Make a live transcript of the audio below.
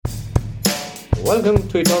Welcome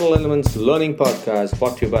to Eternal Elements Learning Podcast,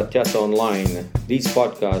 brought to you by Atyasa Online. These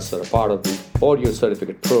podcasts are a part of the audio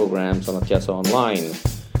certificate programs on Atyasa Online.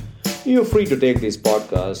 You're free to take these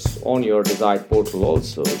podcasts on your desired portal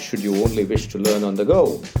also, should you only wish to learn on the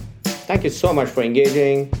go. Thank you so much for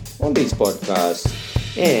engaging on these podcasts,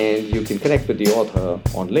 and you can connect with the author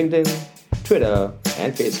on LinkedIn, Twitter,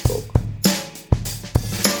 and Facebook.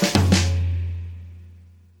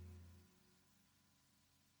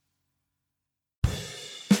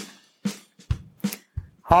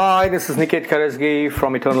 Hi, this is Niket Karasgi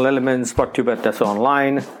from Eternal Elements, brought to you by Atyasa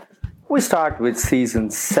Online. We start with Season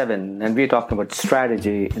 7, and we're talking about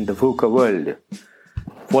strategy in the VUCA world.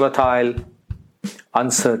 Volatile,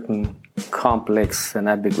 uncertain, complex, and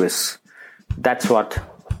ambiguous. That's what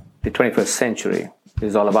the 21st century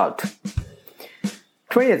is all about.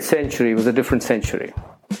 20th century was a different century.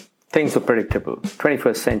 Things were predictable.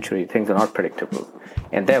 21st century, things are not predictable.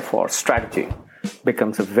 And therefore, strategy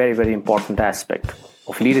becomes a very, very important aspect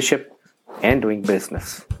of leadership and doing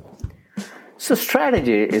business. So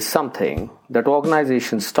strategy is something that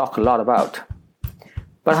organizations talk a lot about.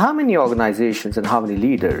 But how many organizations and how many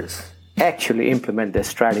leaders actually implement their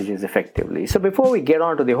strategies effectively? So before we get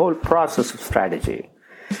on to the whole process of strategy,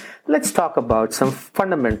 let's talk about some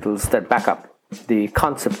fundamentals that back up the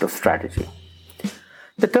concept of strategy.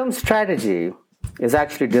 The term strategy is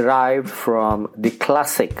actually derived from the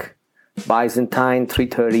classic Byzantine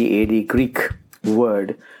 330 AD Greek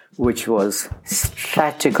word, which was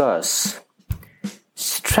strategos.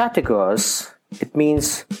 Strategos, it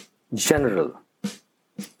means general.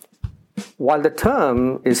 While the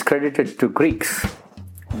term is credited to Greeks,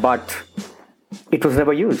 but it was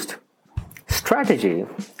never used. Strategy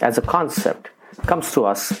as a concept comes to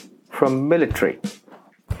us from military.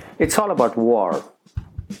 It's all about war.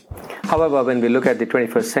 However, when we look at the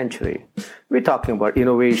 21st century, we're talking about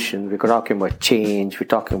innovation, we're talking about change, we're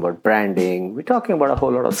talking about branding, we're talking about a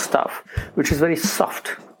whole lot of stuff, which is very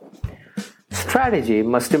soft. Strategy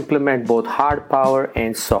must implement both hard power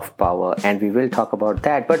and soft power, and we will talk about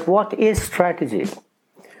that. But what is strategy?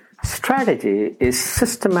 Strategy is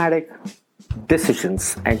systematic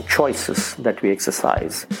decisions and choices that we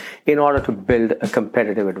exercise in order to build a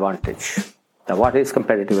competitive advantage. Now, what is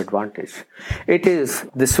competitive advantage? It is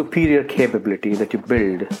the superior capability that you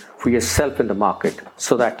build for yourself in the market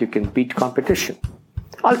so that you can beat competition.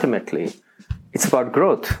 Ultimately, it's about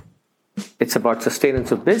growth. It's about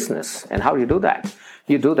sustenance of business. And how do you do that?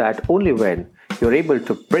 You do that only when you're able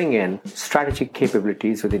to bring in strategic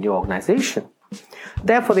capabilities within your organization.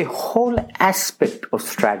 Therefore, the whole aspect of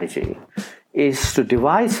strategy is to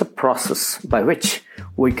devise a process by which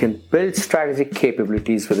we can build strategic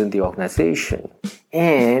capabilities within the organization.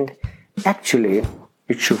 And actually,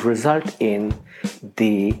 it should result in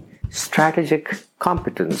the strategic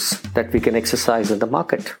competence that we can exercise in the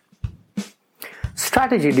market.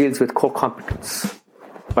 Strategy deals with core competence,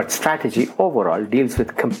 but strategy overall deals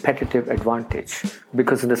with competitive advantage.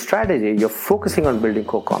 Because in the strategy, you're focusing on building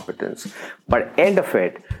core competence. But at the end of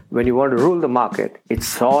it, when you want to rule the market,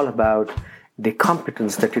 it's all about the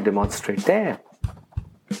competence that you demonstrate there.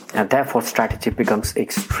 And therefore, strategy becomes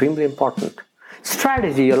extremely important.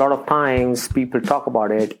 Strategy, a lot of times, people talk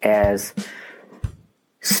about it as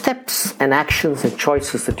steps and actions and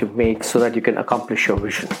choices that you make so that you can accomplish your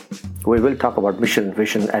vision. We will talk about mission and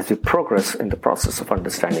vision as we progress in the process of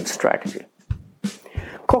understanding strategy.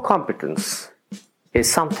 Core competence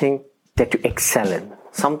is something that you excel in,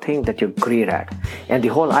 something that you're great at. And the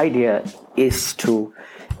whole idea is to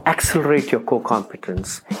accelerate your core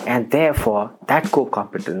competence, and therefore that core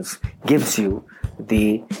competence gives you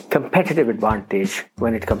the competitive advantage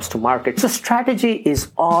when it comes to market. So strategy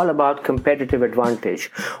is all about competitive advantage.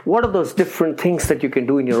 What are those different things that you can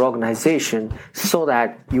do in your organization so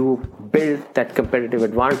that you build that competitive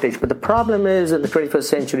advantage? But the problem is, in the 21st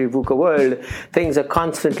century VUCA world, things are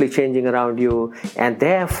constantly changing around you, and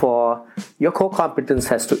therefore your core competence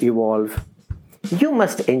has to evolve. You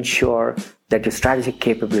must ensure that your strategic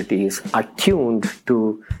capabilities are tuned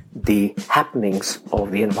to the happenings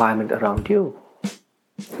of the environment around you.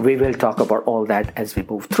 We will talk about all that as we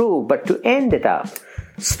move through, but to end it up,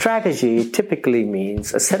 strategy typically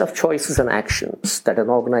means a set of choices and actions that an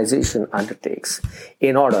organization undertakes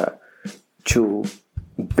in order to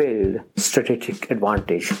build strategic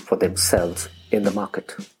advantage for themselves in the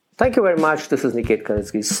market. Thank you very much. This is Niket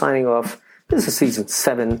Karasgi signing off. This is Season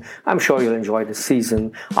 7. I'm sure you'll enjoy this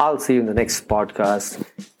season. I'll see you in the next podcast.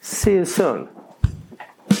 See you soon.